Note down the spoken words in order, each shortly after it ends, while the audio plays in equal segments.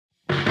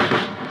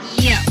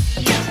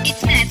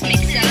It's math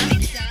mixer.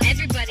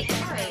 Everybody.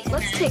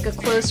 Let's take a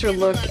closer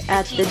look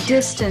at the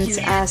distance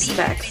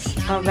aspects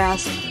of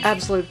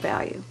absolute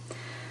value.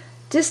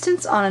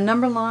 Distance on a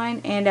number line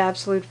and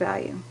absolute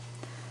value.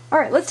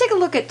 Alright, let's take a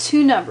look at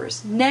two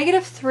numbers,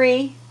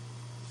 -3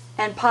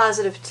 and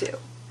 +2.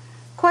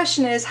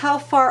 Question is, how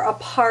far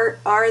apart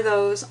are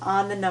those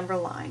on the number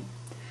line?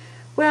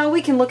 Well,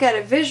 we can look at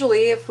it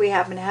visually if we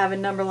happen to have a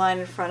number line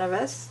in front of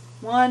us.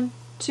 1,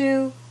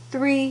 2,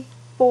 3,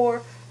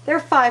 4. They're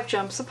 5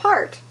 jumps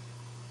apart.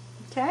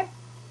 Okay?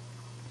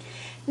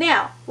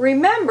 Now,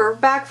 remember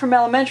back from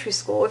elementary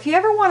school, if you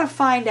ever want to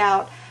find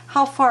out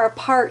how far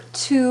apart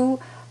two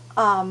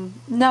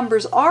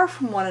numbers are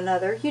from one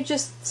another, you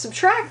just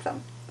subtract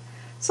them.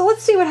 So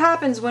let's see what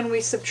happens when we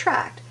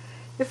subtract.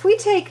 If we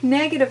take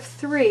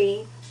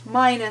 -3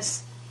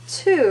 minus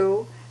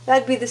 2,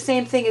 that'd be the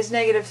same thing as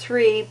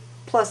 -3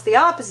 plus the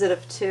opposite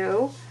of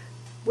 2,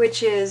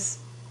 which is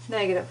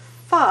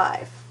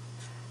 -5.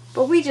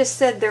 But we just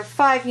said they're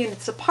 5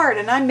 units apart,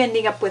 and I'm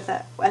ending up with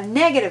a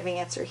negative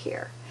answer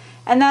here.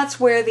 And that's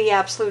where the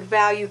absolute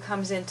value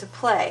comes into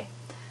play.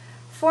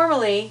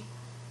 Formally,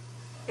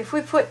 if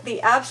we put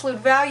the absolute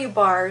value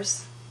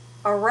bars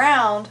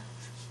around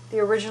the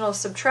original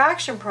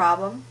subtraction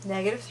problem,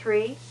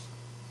 -3,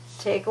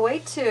 take away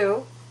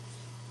 2,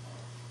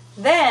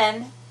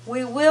 then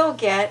we will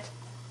get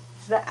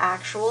the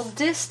actual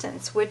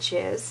distance, which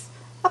is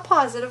a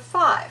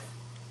 +5.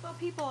 Well,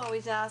 people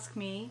always ask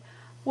me,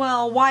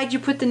 well, why'd you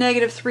put the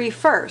 -3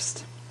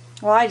 first?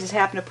 Well, I just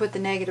happened to put the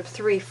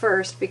 -3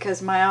 first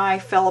because my eye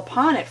fell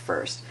upon it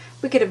first.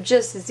 We could have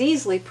just as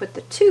easily put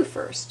the 2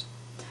 first.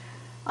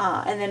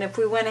 And then if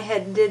we went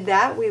ahead and did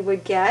that, we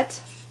would get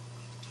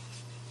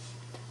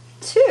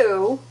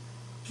 2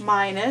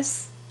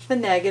 minus the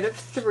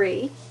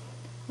 -3,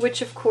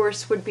 which of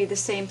course would be the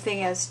same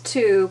thing as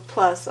 2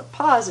 plus a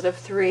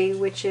 +3,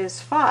 which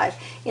is 5.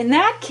 In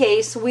that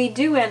case, we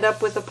do end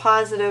up with a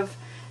positive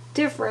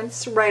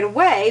difference right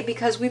away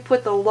because we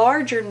put the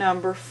larger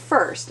number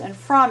first, and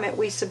from it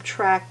we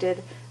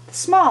subtracted the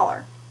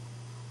smaller.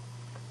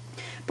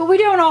 But we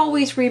don't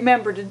always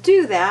remember to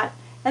do that,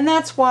 and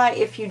that's why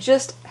if you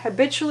just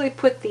habitually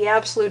put the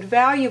absolute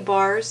value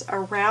bars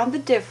around the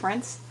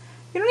difference,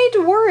 you don't need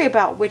to worry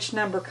about which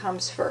number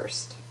comes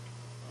first.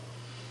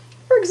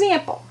 For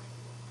example,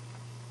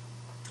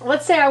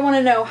 let's say I want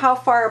to know how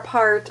far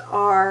apart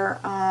are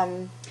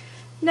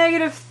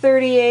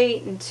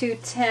 -38 and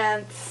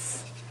 2/10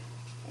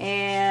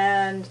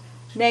 and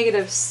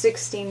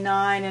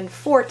 -69 and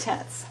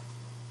 4/10.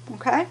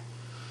 Okay?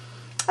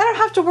 I don't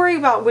have to worry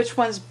about which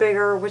one's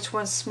bigger or which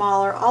one's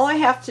smaller. All I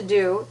have to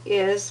do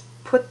is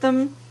put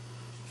them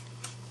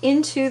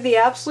into the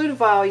absolute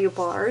value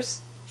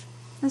bars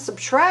and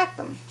subtract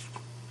them.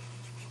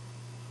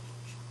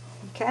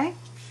 Okay?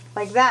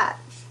 Like that.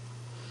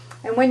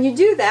 And when you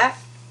do that,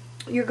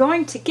 you're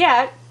going to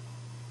get,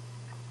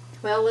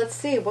 well, let's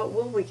see, what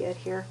will we get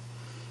here?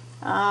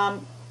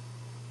 Oh,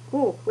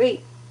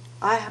 wait.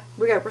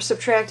 We're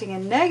subtracting a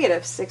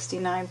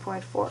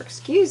 -69.4.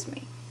 Excuse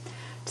me.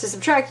 To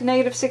subtract a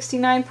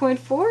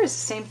 -69.4 is the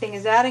same thing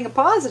as adding a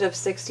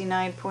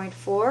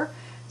 +69.4.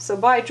 So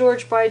by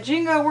George, by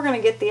Jingo, we're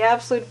going to get the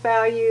absolute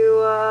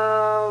value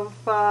of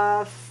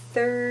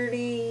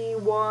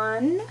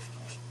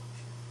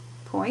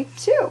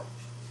 31.2,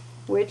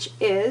 which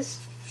is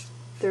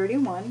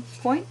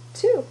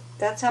 31.2.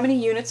 That's how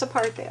many units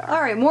apart they are.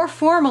 All right, more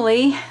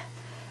formally,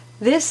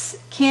 this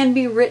can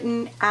be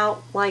written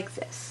out like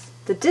this.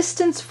 The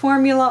distance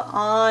formula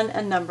on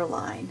a number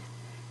line.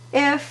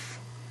 If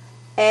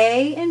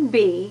A and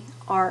B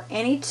are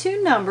any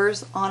two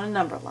numbers on a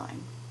number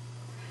line,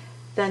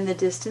 then the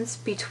distance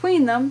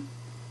between them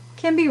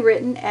can be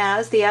written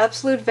as the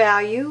absolute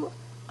value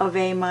of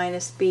A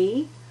minus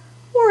B,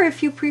 or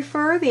if you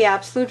prefer, the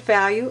absolute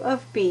value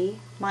of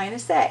B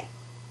minus A.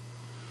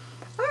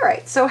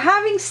 Alright, so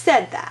having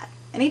said that,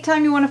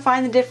 anytime you want to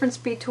find the difference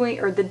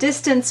between, or the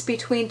distance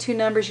between two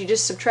numbers, you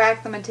just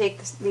subtract them and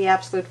take the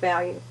absolute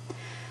value.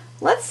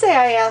 Let's say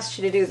I asked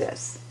you to do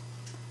this.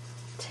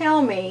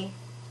 Tell me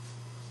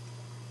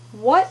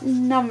what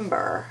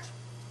number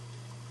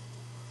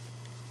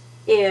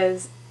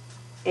is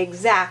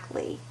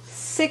exactly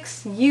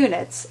 6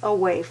 units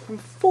away from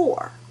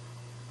 4.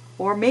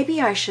 Or maybe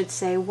I should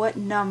say what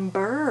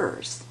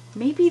numbers.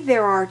 Maybe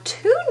there are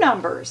 2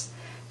 numbers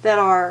that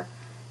are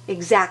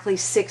exactly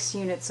 6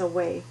 units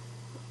away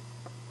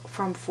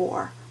from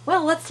 4.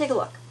 Well, let's take a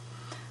look.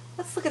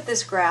 Let's look at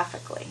this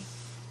graphically.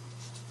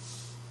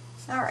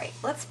 Alright,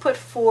 let's put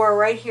 4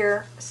 right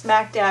here,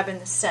 smack dab in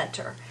the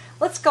center.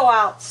 Let's go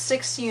out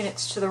 6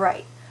 units to the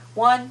right.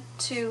 1,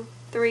 2,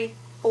 3,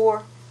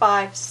 4,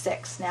 5,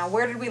 6. Now,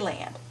 where did we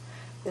land?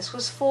 This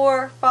was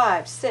 4,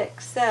 5,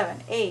 6,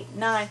 7, 8,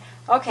 9.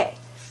 Okay,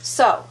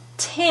 so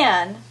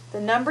 10, the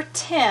number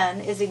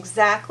 10 is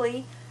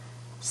exactly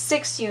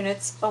 6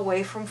 units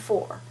away from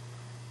 4.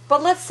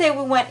 But let's say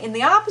we went in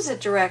the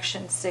opposite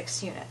direction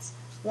 6 units.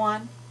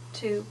 1,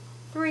 2,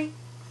 3,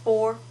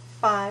 4,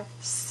 5,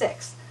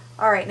 6.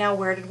 Alright, now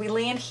where did we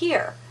land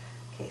here?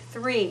 Okay,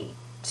 3,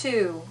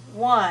 2,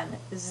 1,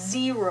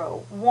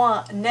 0,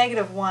 1,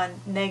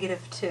 -1,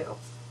 -2.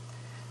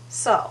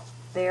 So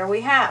there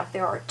we have.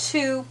 There are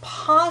two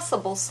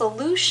possible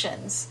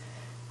solutions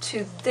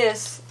to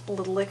this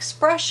little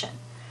expression.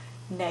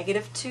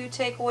 -2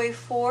 take away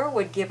 4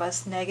 would give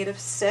us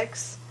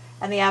 -6,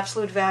 and the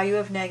absolute value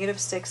of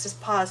 -6 is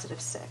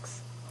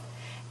 +6.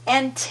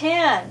 And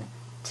 10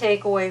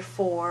 take away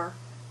 4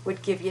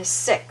 would give you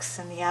 6,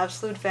 and the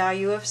absolute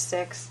value of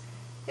 6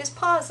 is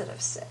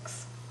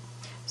 +6.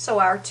 So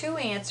our two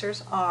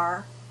answers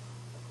are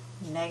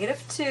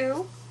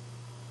 -2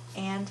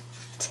 and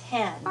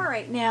 10. All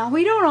right, now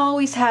we don't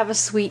always have a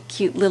sweet,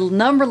 cute little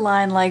number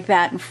line like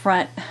that in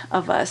front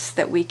of us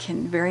that we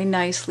can very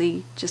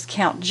nicely just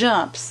count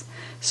jumps.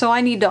 So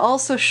I need to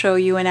also show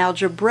you an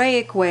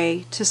algebraic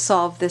way to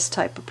solve this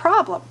type of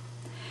problem.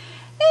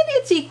 And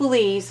it's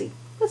equally easy.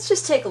 Let's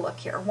just take a look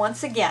here.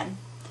 Once again,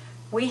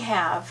 we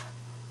have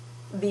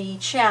the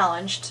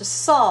challenge to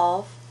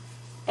solve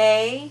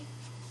a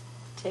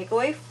take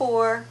away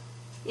 4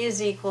 is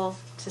equal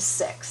to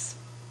 6.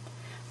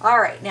 All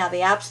right, now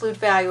the absolute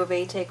value of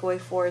a take away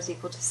 4 is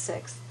equal to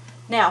 6.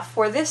 Now,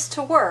 for this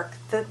to work,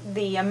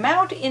 the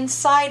amount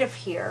inside of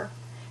here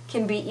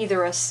can be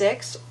either a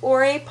 6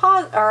 or a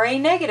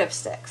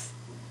 -6.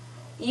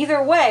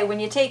 Either way, when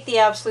you take the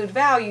absolute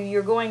value,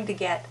 you're going to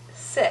get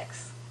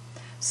 6.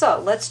 So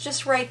let's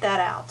just write that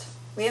out.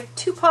 We have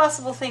two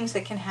possible things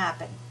that can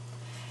happen.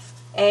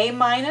 A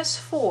minus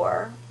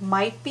 4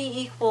 might be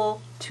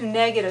equal to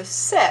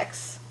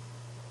 -6,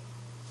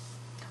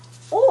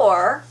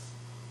 or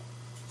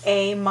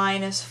a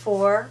minus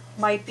 4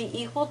 might be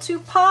equal to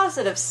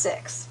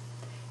 +6.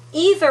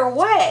 Either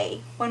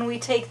way, when we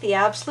take the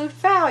absolute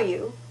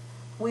value,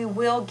 we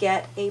will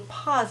get a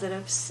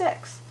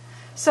 +6.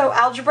 So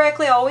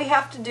algebraically, all we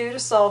have to do to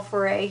solve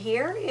for a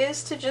here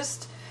is to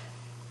just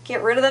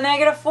get rid of the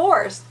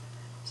 -4's.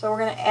 So we're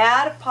going to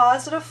add a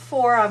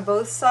 +4 on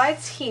both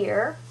sides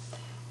here,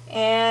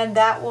 and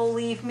that will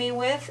leave me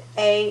with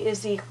a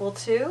is equal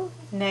to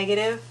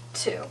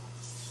 -2.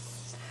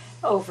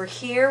 Over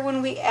here,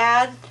 when we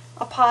add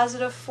a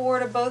 +4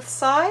 to both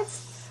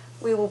sides,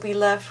 we will be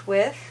left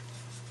with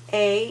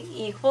a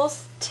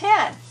equals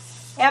 10.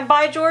 And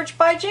by George,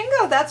 by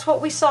Jingo, that's what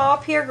we saw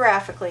up here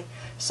graphically.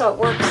 So it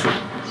works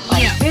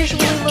by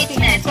visually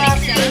looking at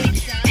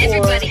graphically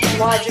or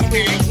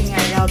logically looking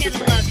at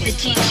algebraically.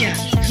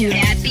 You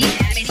happy?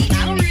 Miss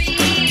Lowry.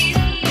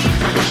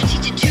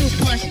 Teacher